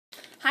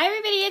Hi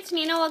everybody, it's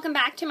Mena. Welcome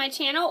back to my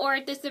channel, or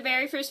if this is the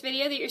very first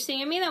video that you're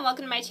seeing of me, then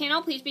welcome to my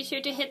channel. Please be sure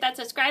to hit that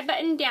subscribe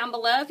button down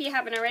below if you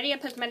haven't already. I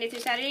post Monday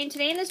through Saturday, and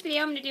today in this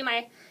video I'm going to do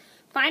my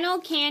final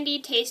candy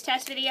taste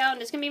test video,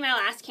 and this is going to be my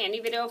last candy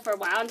video for a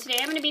while. And today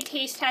I'm going to be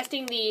taste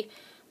testing the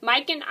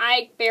Mike and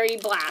Ike Berry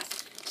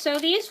Blast. So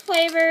these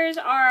flavors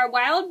are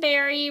wild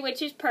berry,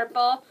 which is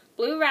purple,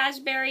 blue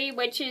raspberry,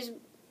 which is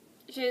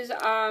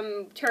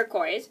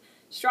turquoise,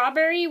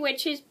 strawberry,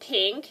 which is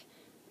pink,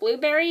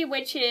 blueberry,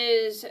 which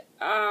is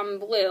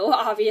blue,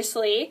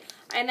 obviously,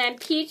 and then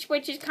peach,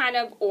 which is kind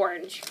of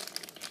orange.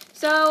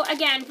 So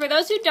again, for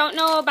those who don't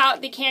know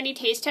about the candy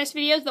taste test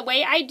videos, the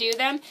way I do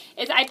them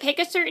is I pick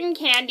a certain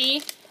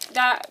candy,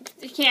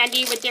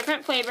 with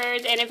different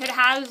flavors, and if it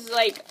has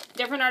like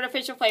different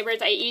artificial flavors,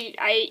 I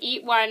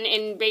eat one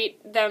and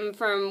rate them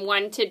from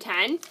 1 to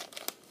 10,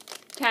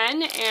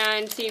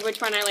 and see which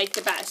one I like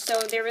the best.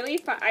 So they're really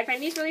fun. I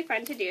find these really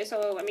fun to do.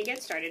 So let me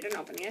get started and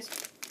open these.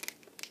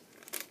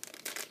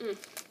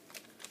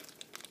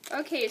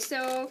 Okay,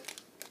 so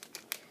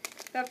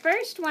the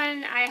first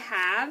one I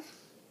have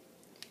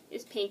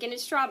is pink and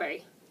it's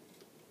strawberry.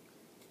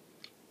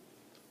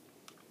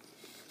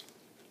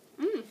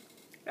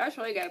 That's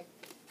really good.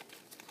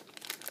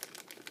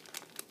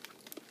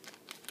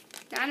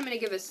 That I'm going to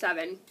give a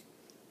 7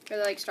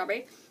 because I like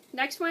strawberry.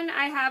 Next one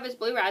I have is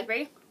blue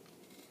raspberry.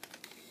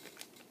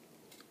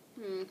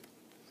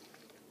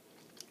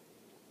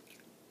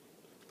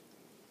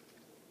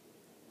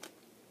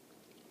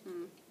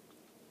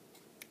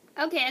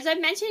 Okay, as I've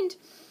mentioned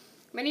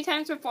many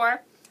times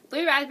before,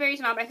 blue raspberry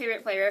is not my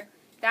favorite flavor.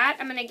 That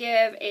I'm going to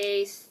give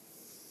a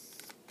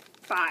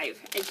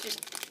 5. It's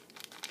just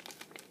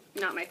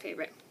not my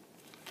favorite.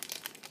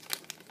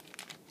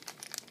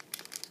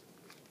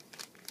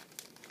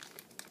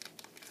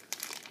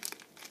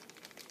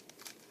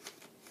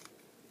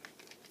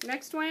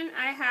 Next one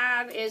I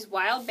have is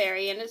wild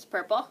berry, and it's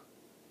purple.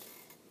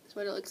 That's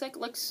what it looks like. It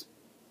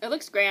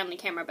looks gray on the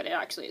camera, but it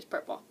actually is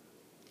purple.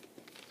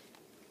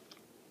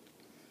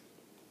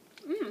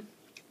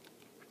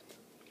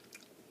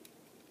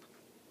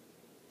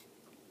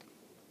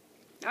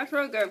 That's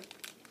really good.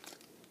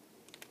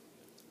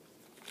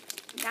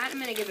 That I'm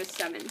going to give a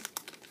 7.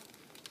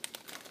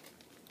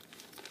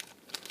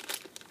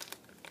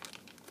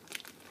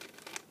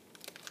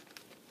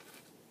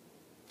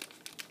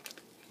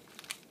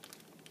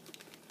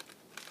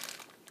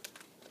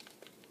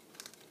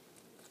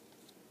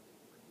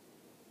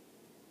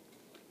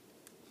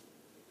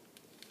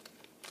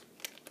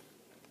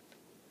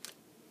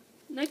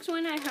 Next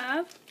one I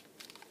have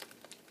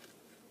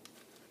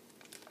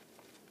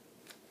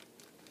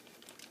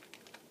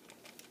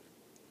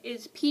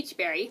is peach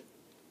berry.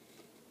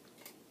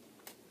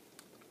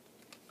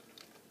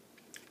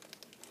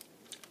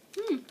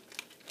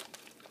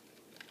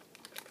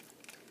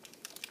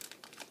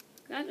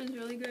 That is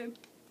really good.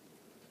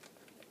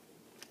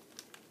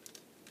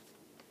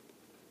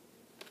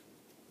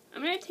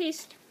 I'm going to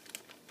taste.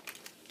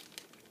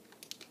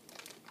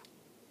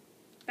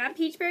 That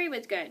peach berry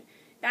was good.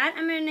 That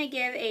I'm going to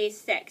give a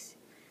 6.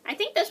 I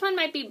think this one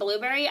might be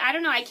blueberry. I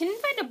don't know. I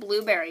couldn't find a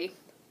blueberry.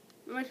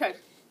 I'm going to check.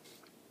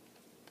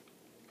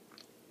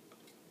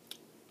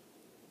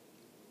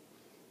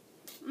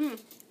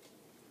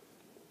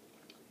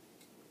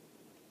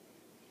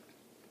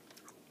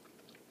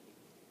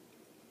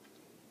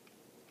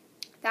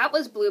 That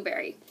was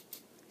blueberry.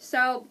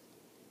 So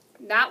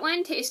that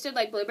one tasted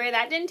like blueberry.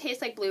 That didn't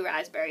taste like blue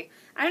raspberry.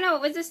 I don't know.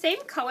 It was the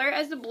same color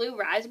as the blue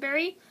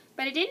raspberry,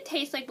 but it didn't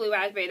taste like blue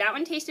raspberry. That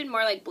one tasted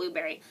more like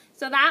blueberry.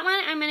 So that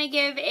one I'm going to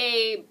give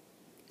a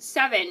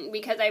 7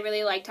 because I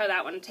really liked how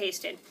that one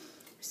tasted.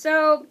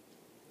 So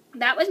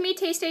that was me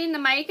tasting the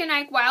Mike and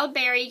Ike Wild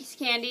Berry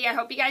candy. I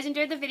hope you guys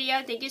enjoyed the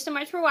video. Thank you so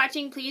much for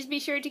watching. Please be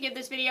sure to give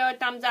this video a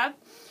thumbs up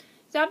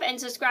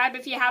and subscribe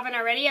if you haven't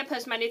already. I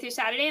post Monday through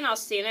Saturday, and I'll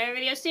see you in another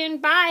video soon.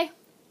 Bye!